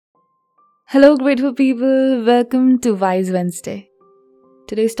Hello, grateful people. Welcome to Wise Wednesday.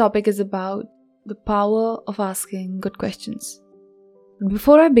 Today's topic is about the power of asking good questions.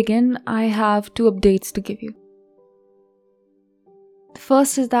 Before I begin, I have two updates to give you. The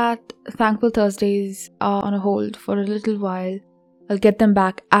first is that Thankful Thursdays are on a hold for a little while. I'll get them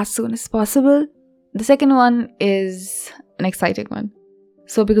back as soon as possible. The second one is an exciting one.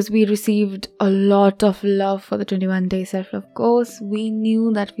 So because we received a lot of love for the 21-day self-love course, we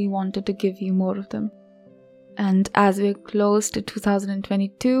knew that we wanted to give you more of them. And as we're close to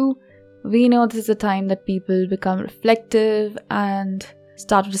 2022, we know this is a time that people become reflective and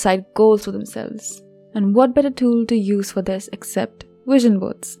start to decide goals for themselves. And what better tool to use for this except vision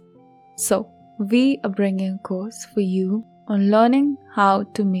boards? So, we are bringing a course for you on learning how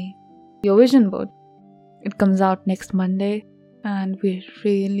to make your vision board. It comes out next Monday. And we're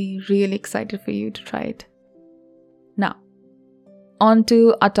really excited for you to try it. Now, on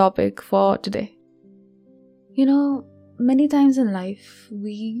to our topic for today. Many times in life,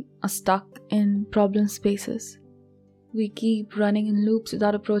 we are stuck in problem spaces. We keep running in loops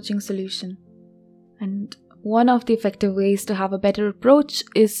without approaching solution. And one of the effective ways to have a better approach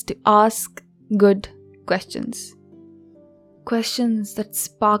is to ask good questions. Questions that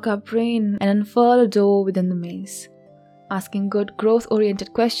spark our brain and unfurl a door within the maze. Asking good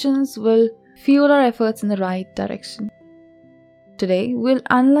growth-oriented questions will fuel our efforts in the right direction. Today, we'll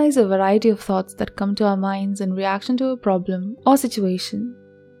analyze a variety of thoughts that come to our minds in reaction to a problem or situation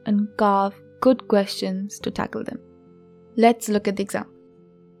and carve good questions to tackle them. Let's look at the example.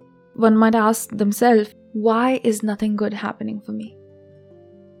 One might ask themselves, why is nothing good happening for me?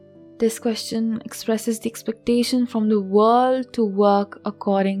 This question expresses the expectation from the world to work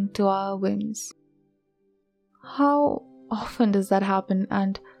according to our whims. How often does that happen,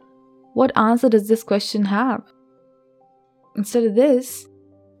 and what answer does this question have? Instead of this,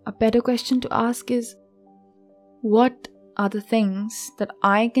 a better question to ask is, what are the things that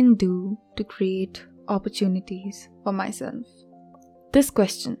I can do to create opportunities for myself? This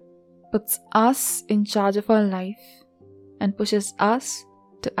question puts us in charge of our life and pushes us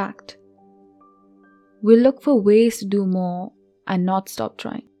to act. We'll look for ways to do more and not stop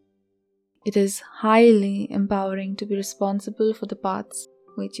trying. It is highly empowering to be responsible for the paths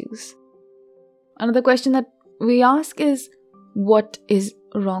we choose. Another question that we ask is, what is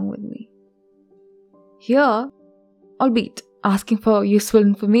wrong with me? Here, albeit asking for useful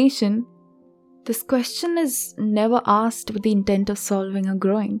information, this question is never asked with the intent of solving or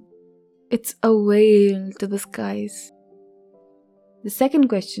growing. It's a wail to the skies. The second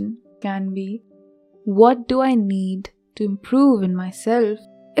question can be, what do I need to improve in myself?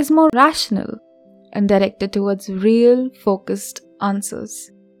 Is more rational and directed towards real, focused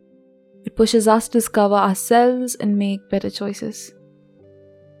answers. It pushes us to discover ourselves and make better choices.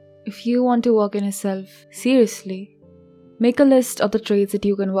 If you want to work on yourself seriously, make a list of the traits that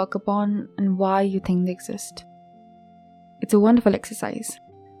you can work upon and why you think they exist. It's a wonderful exercise.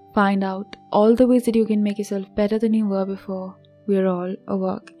 Find out all the ways that you can make yourself better than you were before. We're all a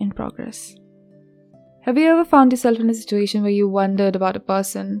work in progress. Have you ever found yourself in a situation where you wondered about a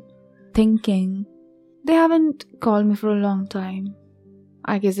person, thinking, they haven't called me for a long time.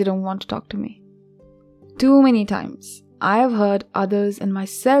 I guess they don't want to talk to me. Too many times, I have heard others and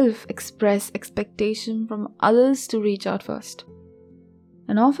myself express expectation from others to reach out first.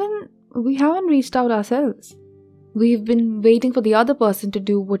 And often, we haven't reached out ourselves. We've been waiting for the other person to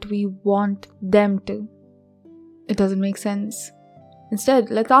do what we want them to. It doesn't make sense.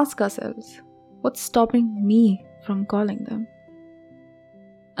 Instead, let's ask ourselves, what's stopping me from calling them?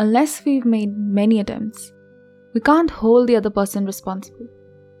 Unless we've made many attempts, we can't hold the other person responsible.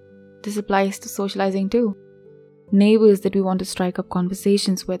 This applies to socializing too. Neighbors that we want to strike up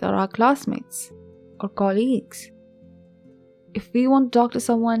conversations with are our classmates or colleagues. If we want to talk to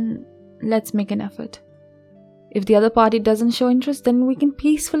someone, let's make an effort. If the other party doesn't show interest, then we can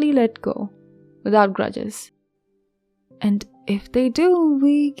peacefully let go without grudges. And if they do,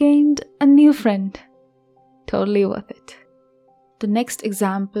 we gained a new friend. Totally worth it. The next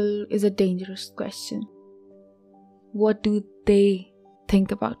example is a dangerous question. What do they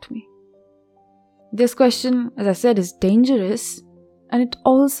think about me? This question, as I said, is dangerous, and it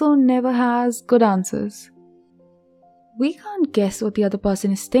also never has good answers. We can't guess what the other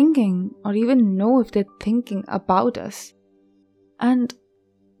person is thinking or even know if they're thinking about us. And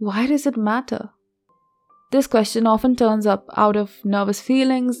why does it matter? This question often turns up out of nervous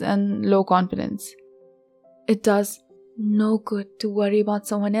feelings and low confidence. It does no good to worry about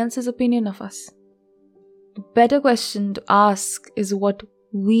someone else's opinion of us. The better question to ask is what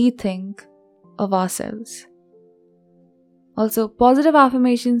we think of ourselves. Also, positive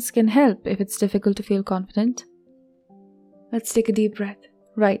affirmations can help if it's difficult to feel confident. Let's take a deep breath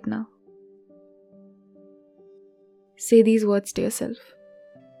right now. Say these words to yourself.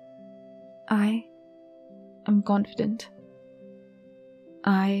 I am confident.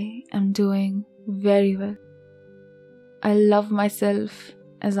 I am doing very well. I love myself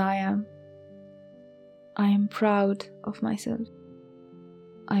as I am. I am proud of myself.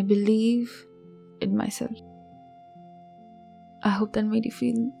 I believe in myself. I hope that made you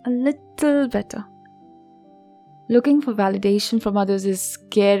feel a little better. Looking for validation from others is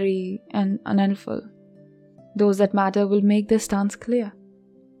scary and unhelpful. Those that matter will make their stance clear.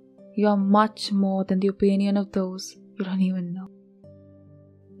 You are much more than the opinion of those you don't even know.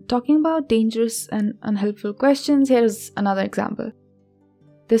 Talking about dangerous and unhelpful questions, here's another example.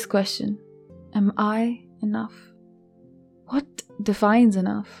 This question, am I enough? What defines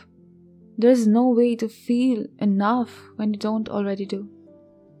enough? There is no way to feel enough when you don't already do.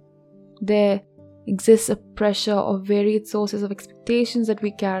 There exists a pressure of varied sources of expectations that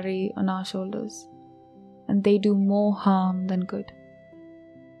we carry on our shoulders, and they do more harm than good.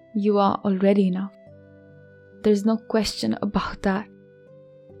 You are already enough. There's no question about that.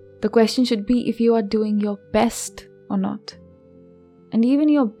 The question should be if you are doing your best or not. And even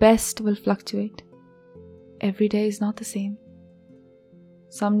your best will fluctuate. Every day is not the same.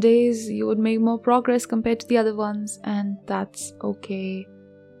 Some days you would make more progress compared to the other ones, and that's okay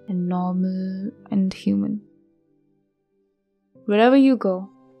and normal and human. Wherever you go,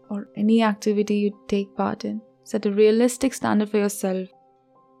 or any activity you take part in, set a realistic standard for yourself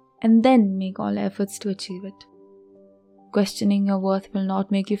and then make all efforts to achieve it. Questioning your worth will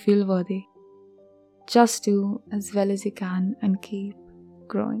not make you feel worthy. Just do as well as you can and keep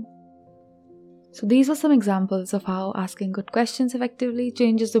growing. So these were some examples of how asking good questions effectively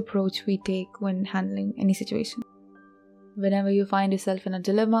changes the approach we take when handling any situation. Whenever you find yourself in a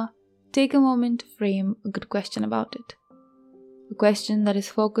dilemma, take a moment to frame a good question about it. A question that is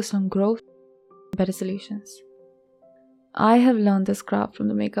focused on growth and better solutions. I have learned this craft from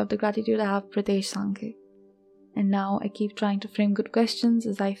the maker of the Gratitude app, Pritesh Sankhe. And now I keep trying to frame good questions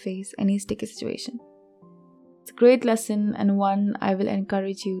as I face any sticky situation. It's a great lesson and one I will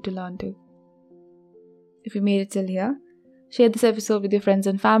encourage you to learn too. If you made it till here, share this episode with your friends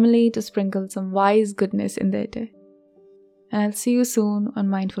and family to sprinkle some wise goodness in their day. And I'll see you soon on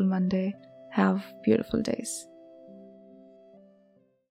Mindful Monday. Have beautiful days.